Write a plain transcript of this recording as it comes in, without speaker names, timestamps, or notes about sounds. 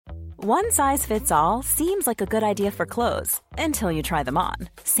One size fits all seems like a good idea for clothes until you try them on.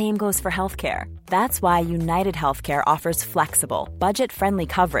 Same goes for healthcare. That's why United Healthcare offers flexible, budget-friendly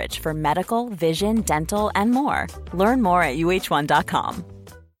coverage for medical, vision, dental, and more. Learn more at uh1.com.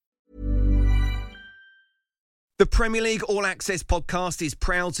 The Premier League All Access podcast is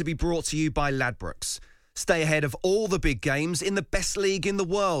proud to be brought to you by Ladbrokes. Stay ahead of all the big games in the best league in the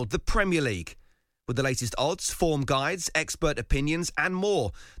world, the Premier League. With the latest odds, form guides, expert opinions and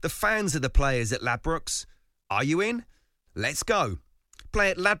more, the fans are the players at Ladbrokes. Are you in? Let's go.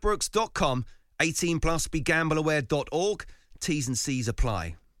 Play at ladbrokes.com, 18 plus, begambleaware.org. T's and C's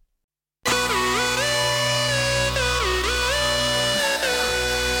apply.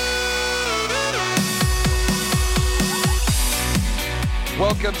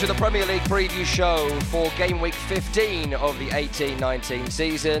 Welcome to the Premier League preview show for game week 15 of the 18-19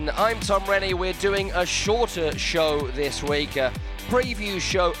 season. I'm Tom Rennie. We're doing a shorter show this week, a preview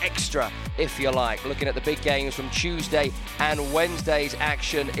show extra, if you like, looking at the big games from Tuesday and Wednesday's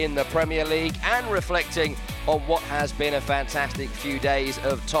action in the Premier League and reflecting on what has been a fantastic few days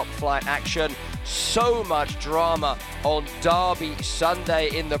of top-flight action. So much drama on Derby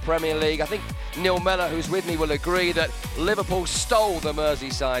Sunday in the Premier League. I think Neil Mellor, who's with me, will agree that Liverpool stole the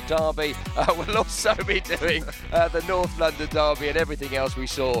Merseyside derby. We'll also be doing the North London derby and everything else we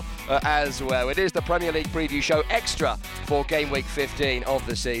saw as well. It is the Premier League preview show extra for game week 15 of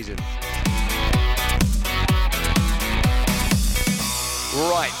the season.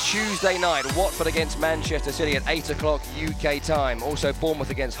 Right, Tuesday night, Watford against Manchester City at 8 o'clock UK time. Also Bournemouth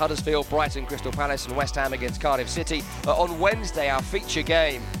against Huddersfield, Brighton, Crystal Palace and West Ham against Cardiff City. On Wednesday, our feature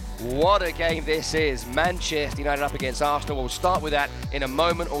game. What a game this is. Manchester United up against Arsenal. We'll start with that in a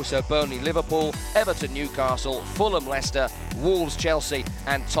moment. Also Burnley, Liverpool, Everton, Newcastle, Fulham, Leicester, Wolves, Chelsea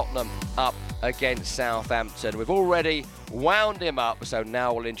and Tottenham up against Southampton. We've already wound him up, so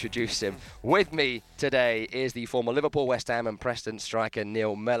now we'll introduce him. With me today is the former Liverpool, West Ham and Preston striker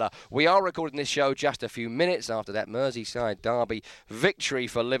Neil Mellor. We are recording this show just a few minutes after that Merseyside derby victory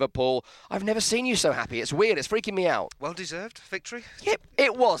for Liverpool. I've never seen you so happy. It's weird. It's freaking me out. Well-deserved victory? Yep,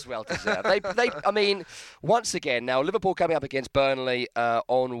 it was well-deserved. I mean, once again, now Liverpool coming up against Burnley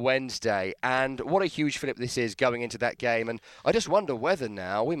on Wednesday, and what a huge flip this is going into that game. And I just wonder whether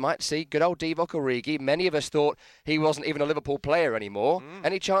now we might see good old Divock Origi. Many of us thought he wasn't even a Liverpool player anymore.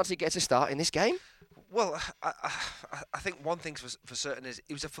 Any chance he gets a start in this game? Well, I think one thing for certain is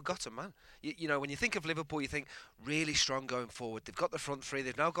he was a forgotten man. You know, when you think of Liverpool, you think really strong going forward. They've got the front three.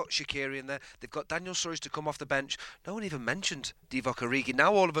 They've now got Shaqiri in there. They've got Daniel Sturridge to come off the bench. No one even mentioned Divock Origi.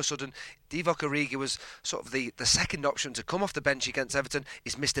 Now all of a sudden, Divock Origi was sort of the second option to come off the bench against Everton.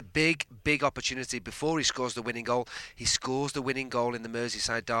 He's missed a big opportunity before he scores the winning goal. He scores the winning goal in the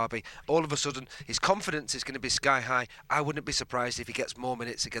Merseyside derby. All of a sudden, his confidence is going to be sky high. I wouldn't be surprised if he gets more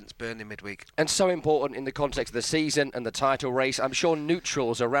minutes against Burnley midweek. And so important in the context of the season and the title race. I'm sure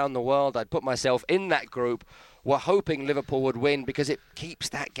neutrals around the world, I'd put myself in that group, were hoping Liverpool would win because it keeps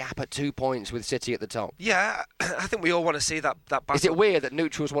that gap at 2 points with City at the top. Yeah, I think we all want to see that battle. Is it weird that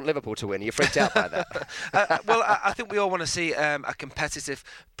neutrals want Liverpool to win? Are you freaked out by that? Well, I think we all want to see a competitive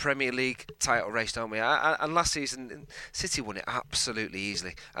Premier League title race, don't we? And last season, City won it absolutely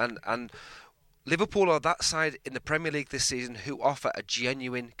easily. And Liverpool are that side in the Premier League this season who offer a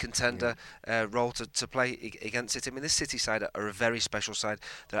genuine contender role to play against City. I mean, this City side are a very special side.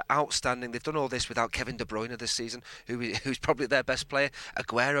 They're outstanding. They've done all this without Kevin De Bruyne this season, who's probably their best player.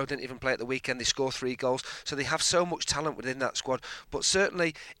 Aguero didn't even play at the weekend. They scored 3 goals. So they have so much talent within that squad. But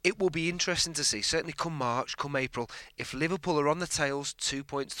certainly, it will be interesting to see, certainly come March, come April, if Liverpool are on the tails, 2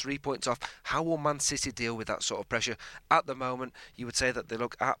 points, 3 points off, how will Man City deal with that sort of pressure? At the moment, you would say that they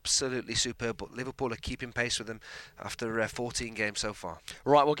look absolutely superb, but Liverpool are keeping pace with them after 14 games so far.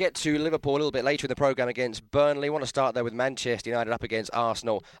 Right, we'll get to Liverpool a little bit later in the programme against Burnley. I want to start there with Manchester United up against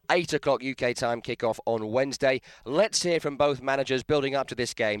Arsenal. 8 o'clock UK time kickoff on Wednesday. Let's hear from both managers building up to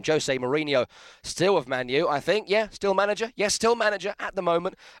this game. Jose Mourinho, still of Man U, I think. Yeah, still manager. Yes, still manager at the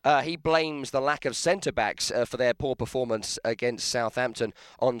moment. He blames the lack of centre-backs for their poor performance against Southampton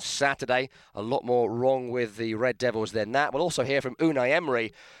on Saturday. A lot more wrong with the Red Devils than that. We'll also hear from Unai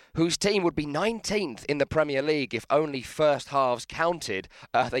Emery, whose team would be 19th in the Premier League if only first halves counted.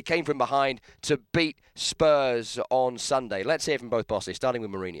 They came from behind to beat Spurs on Sunday. Let's hear from both bosses, starting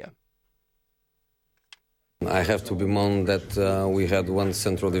with Mourinho. I have to bemoan that we had one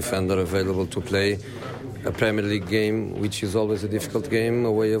central defender available to play a Premier League game, which is always a difficult game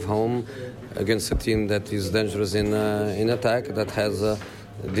away of home against a team that is dangerous in attack, that has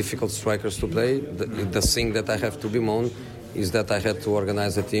difficult strikers to play. The thing that I have to bemoan is that I had to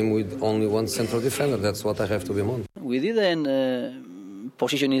organize a team with only one central defender. That's what I have to bemoan. We didn't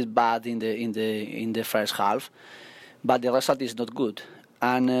position is bad in the first half, but the result is not good.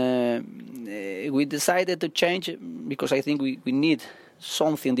 And we decided to change because I think we need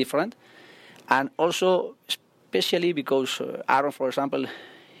something different, and also especially because Aaron, for example,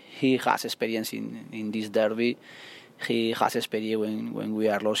 he has experience in this derby. He has experience when we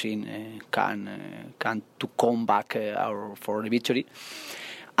are losing, can to come back for the victory.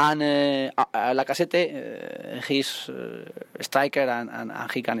 And Lacazette, he's a striker and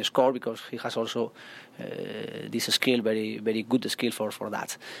he can score because he has also this skill, very very good skill for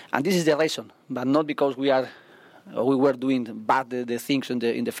that. And this is the reason, but not because we were doing bad the things in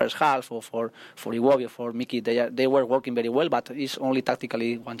the first half, or for Iwobi, for Miki. They were working very well, but it's only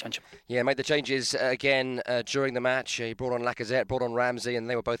tactically one change. Yeah, made the changes again during the match. He brought on Lacazette, brought on Ramsey, and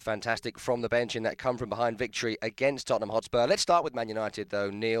they were both fantastic from the bench in that come from behind victory against Tottenham Hotspur. Let's start with Man United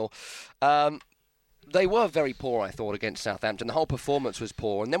though, Neil. They were very poor, I thought, against Southampton. The whole performance was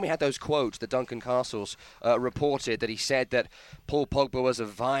poor. And then we had those quotes that Duncan Castles reported, that he said that Paul Pogba was a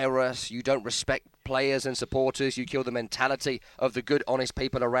virus, you don't respect players and supporters, you kill the mentality of the good, honest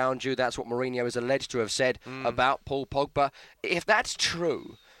people around you. That's what Mourinho is alleged to have said about Paul Pogba. If that's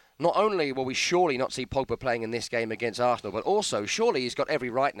true, not only will we surely not see Pogba playing in this game against Arsenal, but also surely he's got every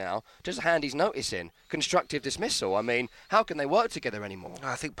right now to just hand his notice in. Constructive dismissal. I mean, how can they work together anymore?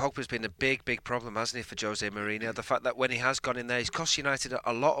 I think Pogba's been a big problem, hasn't he, for Jose Mourinho? The fact that when he has gone in there, he's cost United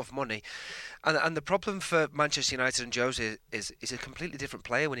a lot of money. And the problem for Manchester United and Jose is he's a completely different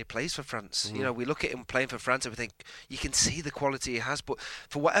player when he plays for France. You know, we look at him playing for France and we think, you can see the quality he has, but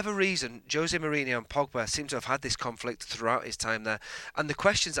for whatever reason, Jose Mourinho and Pogba seem to have had this conflict throughout his time there. And the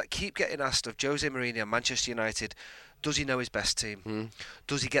questions that keep getting asked of Jose Mourinho and Manchester United: does he know his best team?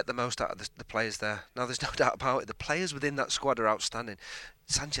 Does he get the most out of the players there? Now, there's no doubt about it. The players within that squad are outstanding.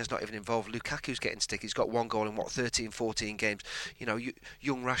 Sanchez not even involved. Lukaku's getting stick. He's got one goal in 13, 14 games. You know,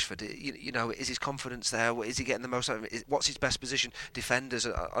 young Rashford. You know, is his confidence there? Is he getting the most out of it? What's his best position? Defenders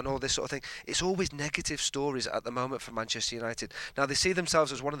and all this sort of thing. It's always negative stories at the moment for Manchester United. Now, they see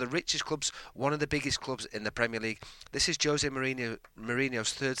themselves as one of the richest clubs, one of the biggest clubs in the Premier League. This is Jose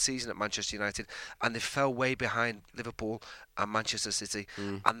Mourinho's third season at Manchester United, and they fell way behind Liverpool and Manchester City,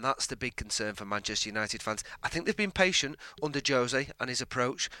 and that's the big concern for Manchester United fans. I think they've been patient under Jose and his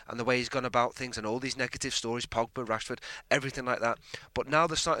approach and the way he's gone about things and all these negative stories, Pogba, Rashford, everything like that. But now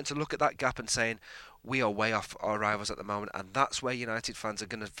they're starting to look at that gap and saying, we are way off our rivals at the moment, and that's where United fans are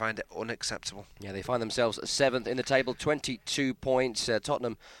going to find it unacceptable. Yeah, they find themselves 7th in the table, 22 points.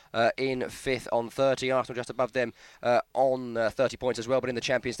 Tottenham in 5th on 30. Arsenal just above them on 30 points as well, but in the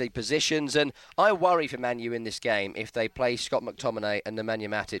Champions League positions. And I worry for Man U in this game if they play Scott McTominay and Nemanja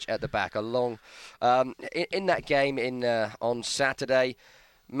Matic at the back. In that game on Saturday,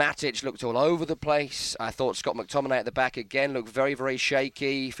 Matic looked all over the place. I thought Scott McTominay at the back again looked very, very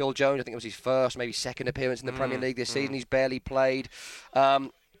shaky. Phil Jones, I think it was his first, maybe second appearance in the Premier League this season. He's barely played. The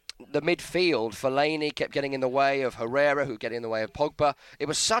midfield, Fellaini kept getting in the way of Herrera, who getting in the way of Pogba. It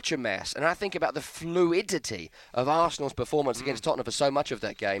was such a mess. And I think about the fluidity of Arsenal's performance against Tottenham for so much of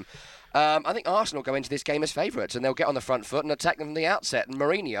that game. I think Arsenal go into this game as favourites, and they'll get on the front foot and attack them from the outset. And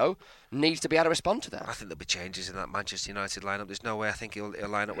Mourinho needs to be able to respond to that. I think there'll be changes in that Manchester United lineup. There's no way I think he'll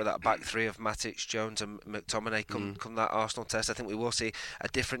line up with that back three of Matic, Jones and McTominay come that Arsenal test. I think we will see a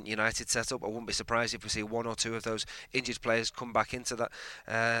different United setup. I wouldn't be surprised if we see one or two of those injured players come back into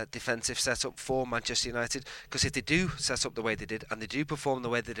that defensive setup for Manchester United, because if they do set up the way they did and they do perform the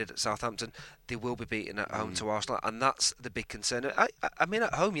way they did at Southampton, they will be beaten at home to Arsenal, and that's the big concern. I mean,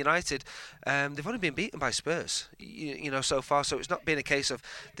 at home, United, they've only been beaten by Spurs, you know, so far. So it's not been a case of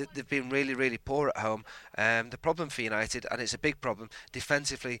they've been really, really poor at home. The problem for United, and it's a big problem,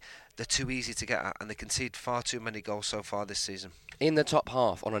 defensively, they're too easy to get at, and they concede far too many goals so far this season. In the top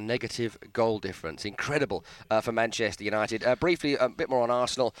half on a negative goal difference. Incredible for Manchester United. Briefly, a bit more on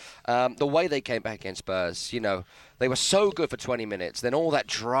Arsenal. The way they came back against Spurs, you know, they were so good for 20 minutes. Then all that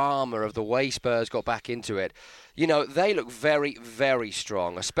drama of the way Spurs got back into it. You know, they look very, very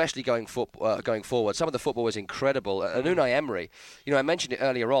strong, especially going forward. Some of the football was incredible. Unai Emery, you know, I mentioned it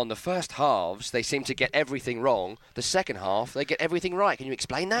earlier on, the first halves, they seem to get everything wrong. The second half, they get everything right. Can you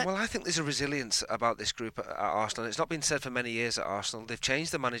explain that? Well, I think there's a resilience about this group at Arsenal. It's not been said for many years at Arsenal. They've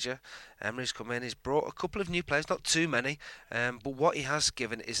changed the manager. Emery's come in. He's brought a couple of new players, not too many, but what he has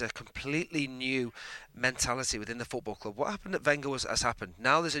given is a completely new mentality within the football club. What happened at Wenger has happened.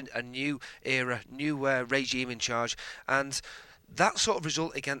 Now there's a new era, new regime in charge, and that sort of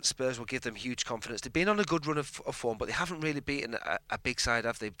result against Spurs will give them huge confidence. They've been on a good run of form, but they haven't really beaten a big side,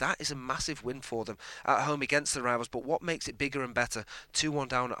 have they? That is a massive win for them at home against the rivals. But what makes it bigger and better? 2-1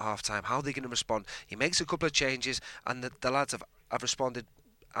 down at half-time. How are they going to respond? He makes a couple of changes, and the lads have have responded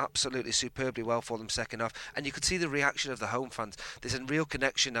absolutely superbly well for them second half, and you could see the reaction of the home fans. There's a real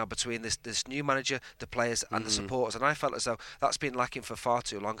connection now between this new manager, the players and the supporters, and I felt as though that's been lacking for far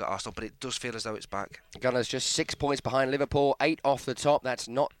too long at Arsenal, but it does feel as though it's back. Gunners just 6 points behind Liverpool, 8 off the top. That's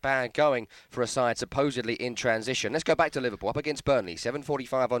not bad going for a side supposedly in transition. Let's go back to Liverpool, up against Burnley,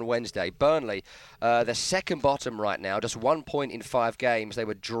 7:45 on Wednesday. Burnley, they're second bottom right now, just 1 point in 5 games. They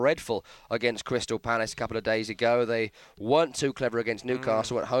were dreadful against Crystal Palace a couple of days ago. They weren't too clever against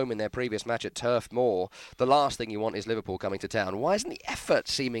Newcastle at home in their previous match at Turf Moor. The last thing you want is Liverpool coming to town. Why isn't the effort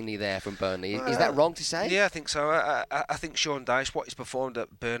seemingly there from Burnley? Is that wrong to say? Yeah, I think so. I think Sean Dyche, what he's performed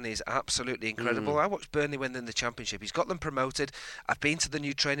at Burnley is absolutely incredible. I watched Burnley win in the Championship. He's got them promoted. I've been to the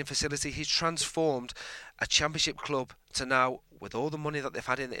new training facility. He's transformed a Championship club to now, with all the money that they've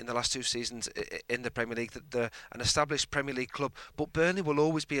had in the last 2 seasons in the Premier League, that they're an established Premier League club. But Burnley will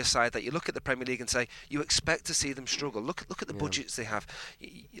always be a side that you look at the Premier League and say, you expect to see them struggle. Look at the budgets they have.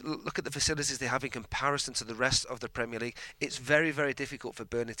 Look at the facilities they have in comparison to the rest of the Premier League. It's very, very difficult for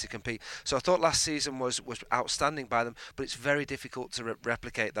Burnley to compete. So I thought last season was outstanding by them, but it's very difficult to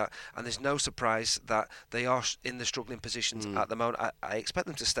replicate that. And there's no surprise that they are in the struggling positions at the moment. I expect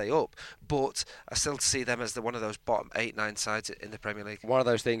them to stay up, but I still see them as one of those bottom 8-9 sides in the Premier League. One of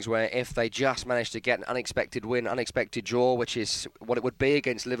those things where if they just manage to get an unexpected win, unexpected draw, which is what it would be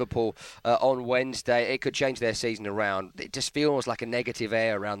against Liverpool on Wednesday, it could change their season around. It just feels like a negative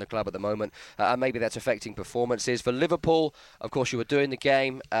air around the club at the moment, and maybe that's affecting performances. For Liverpool, of course, you were doing the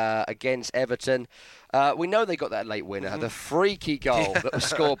game against Everton. We know they got that late winner, the freaky goal that was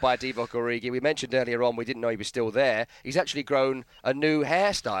scored by Divock Origi. We mentioned earlier on we didn't know he was still there. He's actually grown a new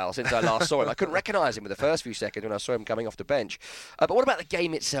hairstyle since I last saw him. I couldn't recognise him with the first few seconds when I saw him coming off the bench. But what about the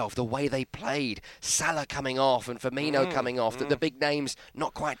game itself, the way they played? Salah coming off and Firmino coming off, the big names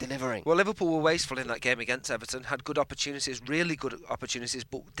not quite delivering. Well, Liverpool were wasteful in that game against Everton, had good opportunities, really good opportunities,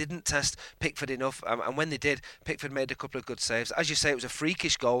 but didn't test Pickford enough. And when they did, Pickford made a couple of good saves. As you say, it was a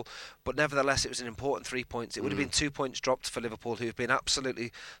freakish goal, but nevertheless, it was an important 3 points. It would have been 2 points dropped for Liverpool, who've been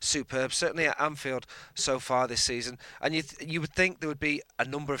absolutely superb, certainly at Anfield so far this season. And you would think there would be a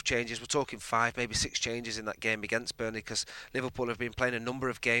number of changes. We're talking 5, maybe 6 changes in that game against Burnley, because Liverpool have been playing a number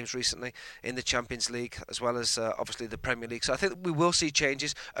of games recently in the Champions League, as well as obviously the Premier League. So I think we will see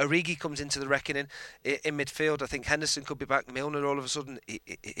changes. Origi comes into the reckoning in midfield. I think Henderson could be back. Milner, all of a sudden,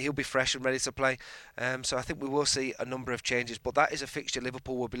 he'll be fresh and ready to play. So I think we will see a number of changes. But that is a fixture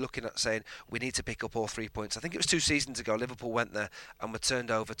Liverpool will be looking at, saying we need to pick up all 3 points. I think it was 2 seasons ago Liverpool went there and were turned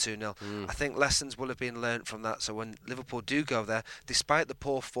over 2-0. I think lessons will have been learnt from that. So when Liverpool do go there, despite the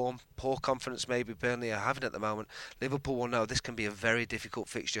poor form, poor confidence maybe Burnley are having at the moment, Liverpool will know this can be a very difficult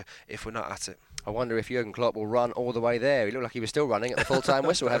fixture if we're not at it. I wonder if Jurgen Klopp will run all the way there. He looked like he was still running at the full-time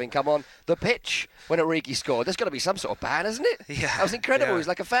whistle, having come on the pitch when Origi scored. There's got to be some sort of ban, isn't it? Yeah, that was incredible. Yeah. He was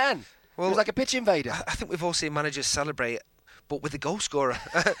like a fan. Well, he was like a pitch invader. I think we've all seen managers celebrate, but with the goal scorer.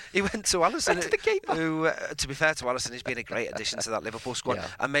 He went to Alisson, to the keeper. Who, to be fair to Alisson, he's been a great addition to that Liverpool squad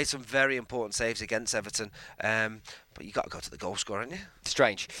and made some very important saves against Everton. But you got to go to the goal scorer, haven't you?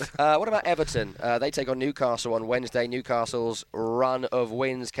 Strange. What about Everton? They take on Newcastle on Wednesday. Newcastle's run of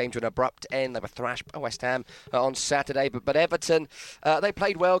wins came to an abrupt end. They were thrashed by West Ham on Saturday. But Everton, they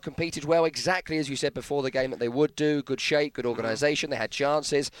played well, competed well, exactly as you said before the game that they would do. Good shape, good organisation. They had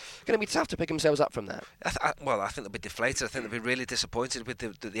chances. Going to be tough to pick themselves up from that. I think they'll be deflated. I think they'll be really disappointed with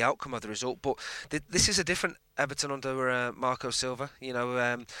the outcome of the result. But this is a different Everton under Marco Silva. You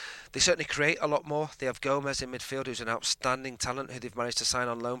know, they certainly create a lot more. They have Gomez in midfield, who's an outstanding talent who they've managed to sign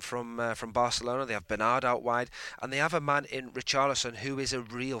on loan from Barcelona. They have Bernard out wide, and they have a man in Richarlison who is a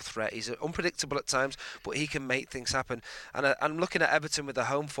real threat. He's unpredictable at times, but he can make things happen. And I'm looking at Everton with the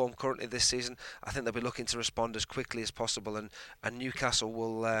home form currently this season. I think they'll be looking to respond as quickly as possible, and Newcastle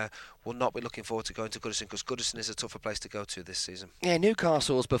will not be looking forward to going to Goodison, because Goodison is a tougher place to go to this season. Yeah,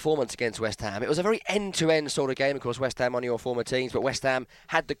 Newcastle's performance against West Ham, it was a very end-to-end sort of game. Of course, West Ham on your former teams, but West Ham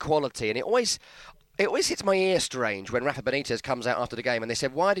had the quality, and it always hits my ear strange when Rafa Benitez comes out after the game and they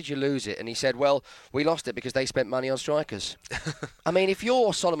said, why did you lose it? And he said, well, we lost it because they spent money on strikers. I mean, if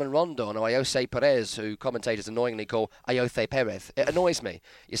you're Solomon Rondon or Ayoce Perez, who commentators annoyingly call Ayoce Perez, it annoys me.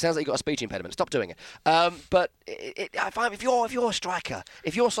 It sounds like you've got a speech impediment. Stop doing it. But if you're a striker,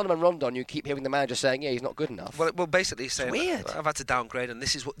 if you're Solomon Rondon, you keep hearing the manager saying, yeah, he's not good enough. Well, basically he's saying, weird. I've had to downgrade and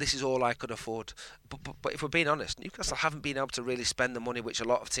this is all I could afford. But if we're being honest, Newcastle haven't been able to really spend the money which a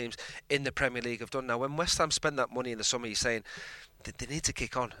lot of teams in the Premier League have done. Now, when West Ham spend that money in the summer, you're saying they need to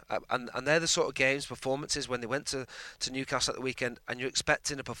kick on, and they're the sort of games, performances when they went to Newcastle at the weekend, and you're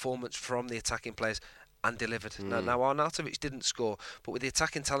expecting a performance from the attacking players, and delivered. Now Arnautovic didn't score, but with the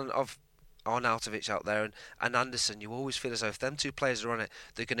attacking talent of Arnautovic out there and Anderson, you always feel as though if them two players are on it,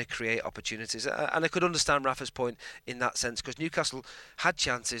 they're going to create opportunities. And I could understand Rafa's point in that sense, because Newcastle had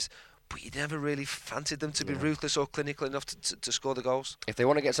chances, but you never really fancied them to be ruthless or clinical enough to score the goals. If they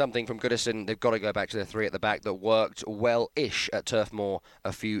want to get something from Goodison, they've got to go back to the three at the back that worked well-ish at Turf Moor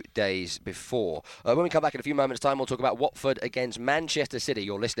a few days before. When we come back in a few moments' time, we'll talk about Watford against Manchester City.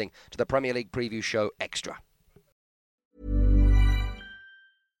 You're listening to the Premier League Preview Show Extra.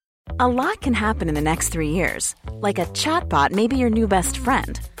 A lot can happen in the next 3 years. Like a chatbot may be your new best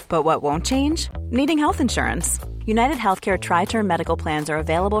friend. But what won't change? Needing health insurance. United Healthcare Tri-Term Medical Plans are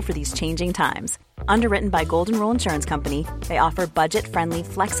available for these changing times. Underwritten by Golden Rule Insurance Company, they offer budget-friendly,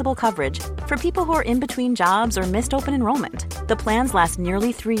 flexible coverage for people who are in between jobs or missed open enrollment. The plans last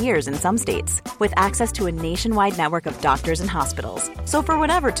nearly 3 years in some states, with access to a nationwide network of doctors and hospitals. So for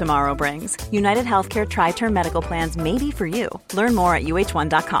whatever tomorrow brings, United Healthcare Tri-Term Medical Plans may be for you. Learn more at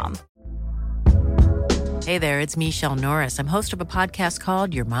uh1.com. Hey there, it's Michelle Norris. I'm host of a podcast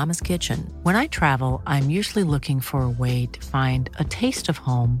called Your Mama's Kitchen. When I travel, I'm usually looking for a way to find a taste of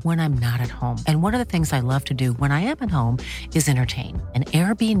home when I'm not at home. And one of the things I love to do when I am at home is entertain. And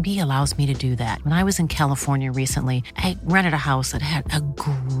Airbnb allows me to do that. When I was in California recently, I rented a house that had a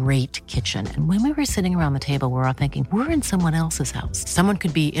great kitchen. And when we were sitting around the table, we were all thinking, we're in someone else's house. Someone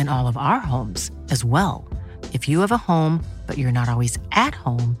could be in all of our homes as well. If you have a home, but you're not always at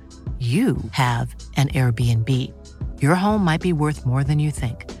home, you have an Airbnb. Your home might be worth more than you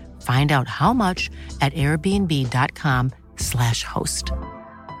think. Find out how much at airbnb.com/host.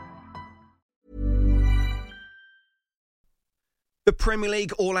 The Premier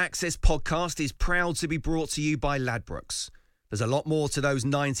League All Access podcast is proud to be brought to you by Ladbrokes. There's a lot more to those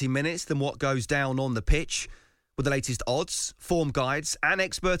 90 minutes than what goes down on the pitch. With the latest odds, form guides and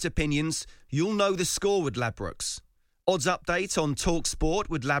expert opinions, you'll know the score with Ladbrokes. Odds update on TalkSport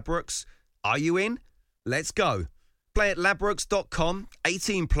with Ladbrokes. Are you in? Let's go. Play at ladbrokes.com,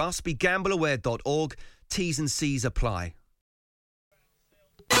 18 plus, begambleaware.org. T's and C's apply.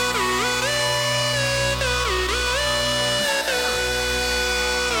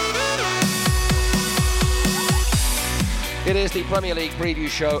 It is the Premier League Preview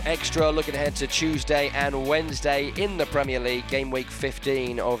Show Extra, looking ahead to Tuesday and Wednesday in the Premier League, game week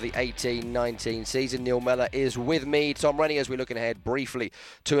 15 of the 18-19 season. Neil Mellor is with me, Tom Rennie, as we're looking ahead briefly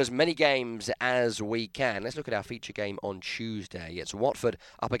to as many games as we can. Let's look at our feature game on Tuesday. It's Watford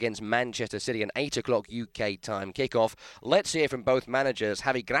up against Manchester City, an 8 o'clock UK time kickoff. Let's hear from both managers.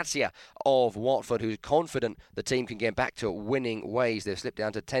 Javi Gracia of Watford, who's confident the team can get back to winning ways. They've slipped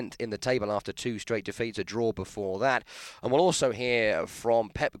down to 10th in the table after 2 straight defeats, a draw before that. And we'll also hear from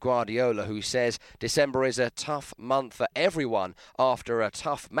Pep Guardiola, who says December is a tough month for everyone after a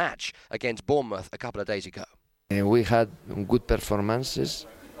tough match against Bournemouth a couple of days ago. We had good performances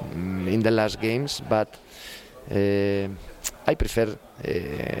in the last games, but I prefer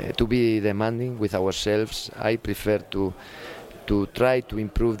to be demanding with ourselves. I prefer to try to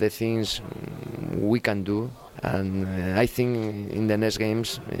improve the things we can do. And I think in the next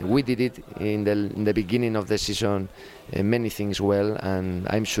games we did it in the beginning of the season, many things well, and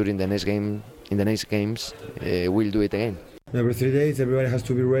I'm sure in the next games we'll do it again. Every 3 days, everybody has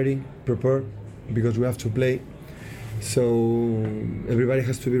to be ready, prepared, because we have to play. So everybody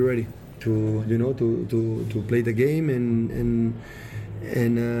has to be ready to play the game and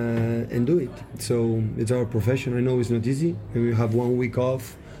do it. So it's our profession. I know it's not easy. We have 1 week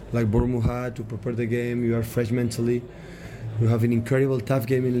off, like Bournemouth had, to prepare the game. You are fresh mentally. We have an incredible tough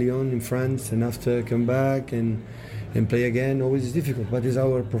game in Lyon in France, and after come back and play again, always is difficult. But it's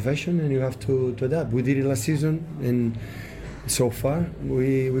our profession, and you have to adapt. We did it last season, and so far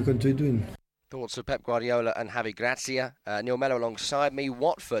we continue doing it. Thoughts of Pep Guardiola and Javi Gracia. Neil Mellor alongside me.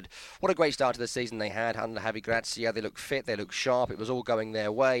 Watford, what a great start to the season they had under Javi Gracia. They look fit, they look sharp, it was all going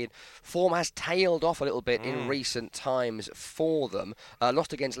their way. Form has tailed off a little bit in recent times for them.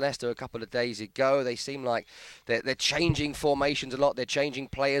 Lost against Leicester a couple of days ago. They seem like they're changing formations a lot, they're changing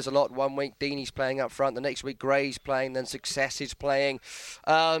players a lot. 1 week Deeney's playing up front, the next week Gray's playing, then Success is playing.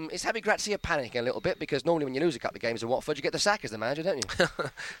 Is Javi Gracia panicking a little bit? Because normally when you lose a couple of games in Watford, you get the sack as the manager, don't you?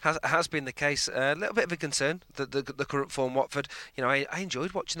 has been the case. A little bit of a concern, the current form Watford. You know, I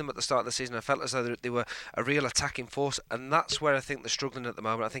enjoyed watching them at the start of the season. I felt as though they were a real attacking force, and that's where I think they're struggling at the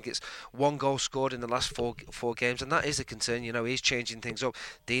moment. I think it's 1 goal scored in the last four games, and that is a concern. You know, he's changing things up.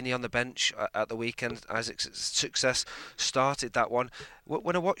 Deeney on the bench at the weekend. Isaac's Success started that one.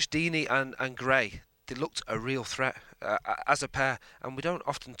 When I watched Deeney and Gray, they looked a real threat as a pair, and we don't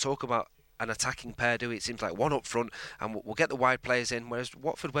often talk about an attacking pair, do we? It seems like one up front and we'll get the wide players in, whereas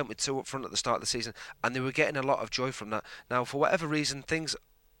Watford went with 2 up front at the start of the season and they were getting a lot of joy from that. Now, for whatever reason, things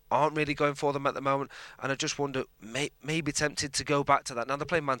aren't really going for them at the moment, and I just wonder, maybe tempted to go back to that. Now they're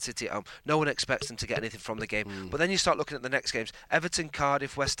playing Man City at home. No one expects them to get anything from the game. But then you start looking at the next games: Everton,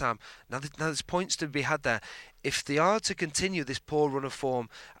 Cardiff, West Ham. Now there's points to be had there. If they are to continue this poor run of form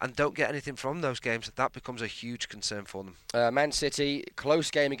and don't get anything from those games, that becomes a huge concern for them. Man City, close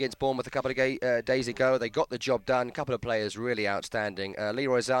game against Bournemouth a couple of days ago. They got the job done. A couple of players really outstanding.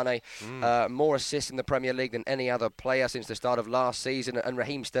 Leroy Sané, more assists in the Premier League than any other player since the start of last season, and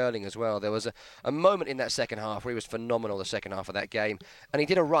Raheem Sterling as well. There was a moment in that second half where he was phenomenal, the second half of that game, and he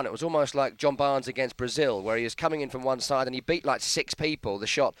did a run. It was almost like John Barnes against Brazil, where he was coming in from one side and he beat like 6 people. The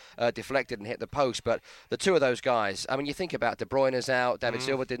shot deflected and hit the post, but the two of those guys, I mean, you think about De Bruyne's out, David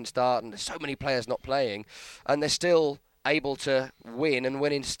Silva didn't start, and there's so many players not playing, and they're still able to win and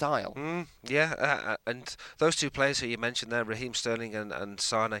win in style. And those two players who you mentioned there, Raheem Sterling and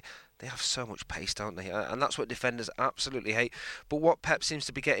Sané, they have so much pace, don't they? And that's what defenders absolutely hate. But what Pep seems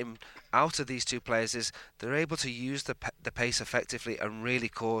to be getting out of these two players is they're able to use the pace effectively and really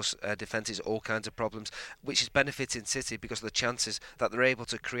cause defences all kinds of problems, which is benefiting City because of the chances that they're able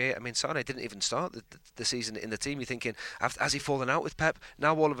to create. I mean, Sané didn't even start the season in the team. You're thinking, has he fallen out with Pep?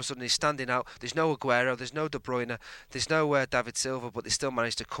 Now all of a sudden he's standing out. There's no Aguero, there's no De Bruyne, there's no David Silva, but they still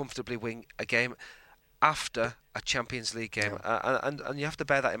managed to comfortably win a game after a Champions League game, and you have to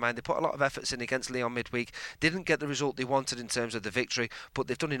bear that in mind. They put a lot of efforts in against Lyon midweek, didn't get the result they wanted in terms of the victory, but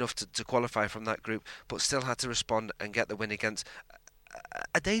they've done enough to qualify from that group, but still had to respond and get the win against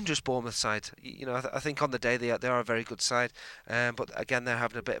a dangerous Bournemouth side. You know, I think on the day they are a very good side, but again they're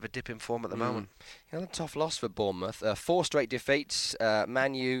having a bit of a dip in form at the moment. You know, a tough loss for Bournemouth. 4 straight defeats: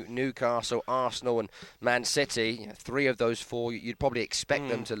 Man U, Newcastle, Arsenal, and Man City. You know, 3 of those 4 you'd probably expect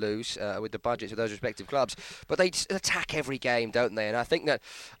them to lose with the budgets of those respective clubs. But they attack every game, don't they? And I think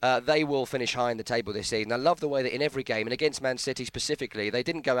that they will finish high in the table this season. I love the way that in every game, and against Man City specifically, they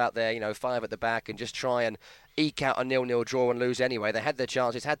didn't go out there, 5 at the back and just try and eke out a 0-0 draw and lose anyway. They had their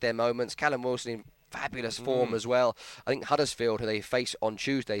chances, had their moments. Callum Wilson in fabulous form as well. I think Huddersfield, who they face on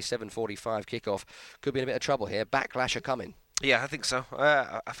Tuesday, 7:45 kickoff, could be in a bit of trouble here. Backlash are coming. Yeah, I think so.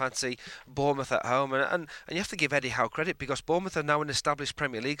 I fancy Bournemouth at home, and you have to give Eddie Howe credit because Bournemouth are now an established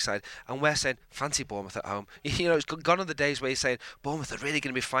Premier League side, and we're saying fancy Bournemouth at home. It's gone are the days where you're saying Bournemouth are really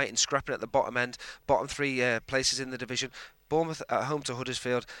going to be fighting, scrapping at the bottom 3 places in the division. Bournemouth at home to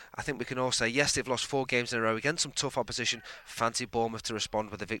Huddersfield, I think we can all say, yes, they've lost 4 games in a row against some tough opposition. Fancy Bournemouth to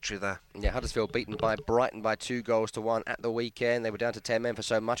respond with a victory there. Yeah, Huddersfield beaten by Brighton by 2-1 at the weekend. They were down to 10 men for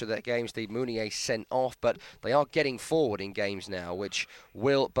so much of that game. Steve Mounier sent off, but they are getting forward in games now, which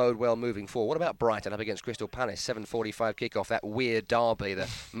will bode well moving forward. What about Brighton up against Crystal Palace? 7:45 kickoff, that weird derby, the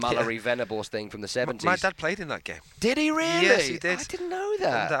Mallory Venables thing from the 70s. My dad played in that game. Did he really? Yes, he did. I didn't know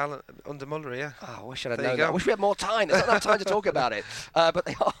that. Under Muller, yeah. Oh, I wish I'd known that. I wish we had more time. There's not enough time to talk about it. But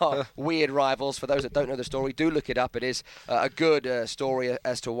they are weird rivals. For those that don't know the story, do look it up. It is a good story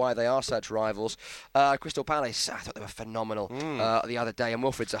as to why they are such rivals. Crystal Palace, I thought they were phenomenal the other day. And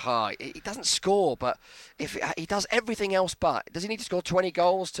Wilfried Zaha, he doesn't score, but if he does everything else but. Does he need to score 20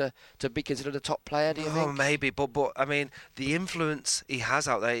 goals to be considered a top player, do you think? Maybe, but I mean, the influence he has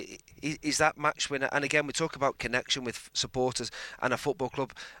out there, is that match winner. And again, we talk about connection with supporters and a football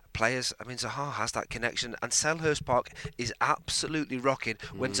club. Players, I mean, Zaha has that connection, and Selhurst Park is absolutely rocking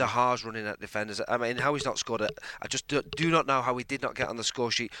when Zaha's running at defenders. I mean, how he's not scored it, I just do not know how he did not get on the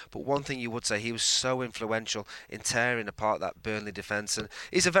score sheet. But one thing you would say, he was so influential in tearing apart that Burnley defence, and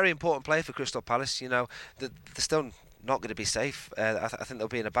he's a very important player for Crystal Palace. They're still not going to be safe. I think they'll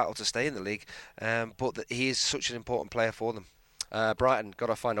be in a battle to stay in the league, but he is such an important player for them. Brighton got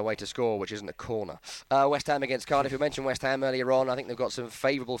to find a way to score, which isn't a corner. West Ham against Cardiff. We mentioned West Ham earlier on. I think they've got some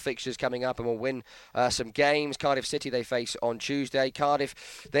favourable fixtures coming up and will win some games. Cardiff City they face on Tuesday.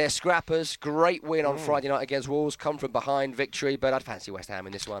 Cardiff, they're scrappers. Great win on Friday night against Wolves. Come from behind victory, but I'd fancy West Ham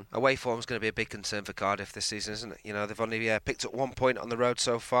in this one. Away form is going to be a big concern for Cardiff this season, isn't it? They've only picked up 1 point on the road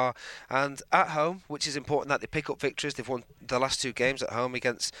so far, and at home, which is important that they pick up victories. They've won the last 2 games at home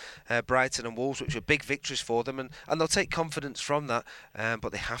against Brighton and Wolves, which were big victories for them, and they'll take confidence from that.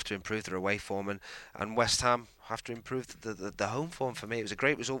 But they have to improve their away form, and West Ham have to improve the home form. For me, it was a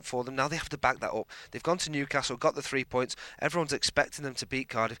great result for them. Now they have to back that up. They've gone to Newcastle, got the 3 points. Everyone's expecting them to beat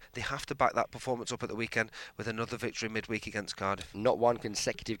Cardiff. They have to back that performance up at the weekend with another victory midweek against Cardiff. Not won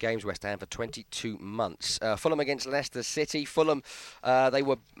consecutive games, West Ham, for 22 months. Fulham against Leicester City. Fulham, they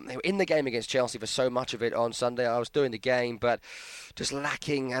were in the game against Chelsea for so much of it on Sunday. I was doing the game, but just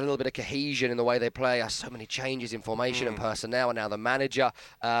lacking a little bit of cohesion in the way they play. So many changes in formation and personnel, and now the manager.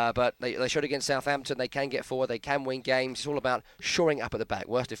 But they showed against Southampton. They can get forward. They can win games. It's all about shoring up at the back.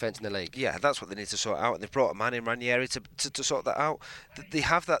 Worst defence in the league. Yeah, that's what they need to sort out. And they've brought a man in, Ranieri, to sort that out. They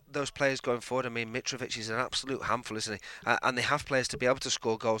have those players going forward. I mean, Mitrovic is an absolute handful, isn't he? And they have players to be able to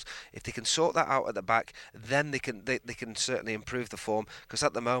score goals. If they can sort that out at the back, then they can certainly improve the form, because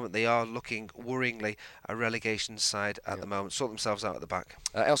at the moment they are looking worryingly a relegation side at the moment. Sort themselves out at the back.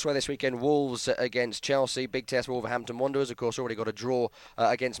 Elsewhere this weekend, Wolves against Chelsea. Big test for Wolverhampton Wanderers. Of course, already got a draw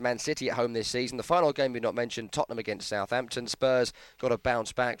against Man City at home this season. The final game we've not mentioned, Tottenham against Southampton. Spurs got to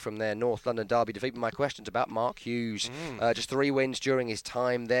bounce back from their North London derby defeat. My question's about Mark Hughes. Just 3 wins during his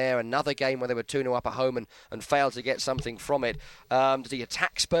time there. Another game where they were 2-0 up at home and failed to get something from it. Does he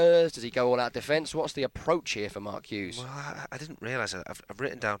attack Spurs? Does he go all out defence? What's the approach here for Mark Hughes? Well, I didn't realise it. I've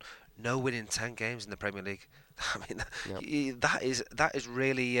written down no win in 10 games in the Premier League. I mean, that is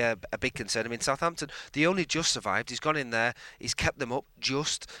really a big concern. I mean, Southampton, they only just survived. He's gone in there, he's kept them up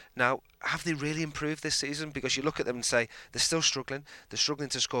just. Now, have they really improved this season? Because you look at them and say they're still struggling. They're struggling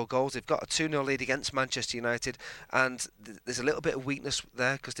to score goals. They've got a 2-0 lead against Manchester United, and there's a little bit of weakness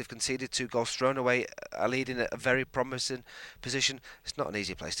there because they've conceded 2 goals, thrown away a lead in a very promising position. It's not an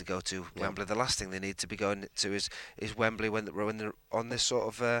easy place to go to, Wembley. The last thing they need to be going to is Wembley when they're on this sort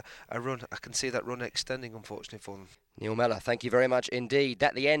of a run. I can see that run extending, unfortunately, for them. Neil Mellor, thank you very much indeed.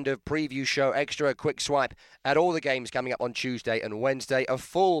 At the end of Preview Show Extra, a quick swipe at all the games coming up on Tuesday and Wednesday. A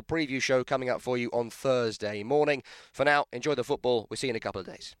full preview show coming up for you on Thursday morning. For now, enjoy the football. We'll see you in a couple of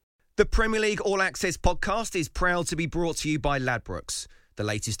days. The Premier League All Access podcast is proud to be brought to you by Ladbrokes. The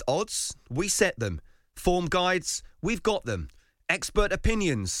latest odds, we set them. Form guides, we've got them. Expert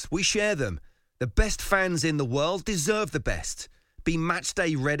opinions, we share them. The best fans in the world deserve the best. Be match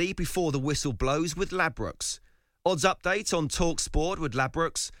day ready before the whistle blows with Ladbrokes. Odds update on Talk Sport with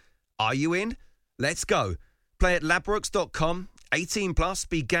Ladbrokes. Are you in? Let's go. Play at ladbrokes.com. 18 plus.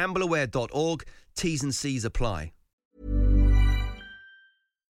 BeGambleAware.org. T's and C's apply.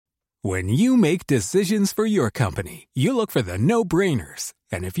 When you make decisions for your company, you look for the no-brainers.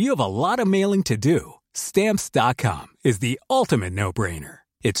 And if you have a lot of mailing to do, Stamps.com is the ultimate no-brainer.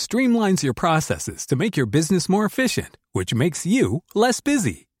 It streamlines your processes to make your business more efficient, which makes you less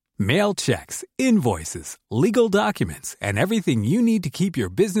busy. Mail checks, invoices, legal documents, and everything you need to keep your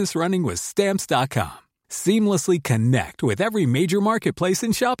business running with Stamps.com. Seamlessly connect with every major marketplace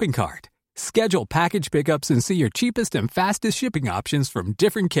and shopping cart. Schedule package pickups and see your cheapest and fastest shipping options from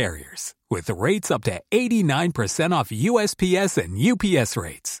different carriers, with rates up to 89% off USPS and UPS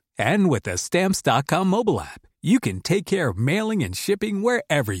rates. And with the Stamps.com mobile app, you can take care of mailing and shipping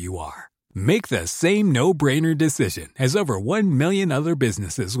wherever you are. Make the same no-brainer decision as over 1 million other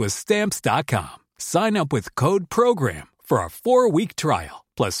businesses with Stamps.com. Sign up with code PROGRAM for a 4-week trial,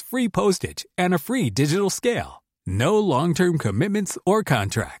 plus free postage and a free digital scale. No long-term commitments or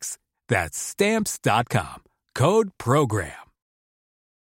contracts. That's Stamps.com. Code PROGRAM.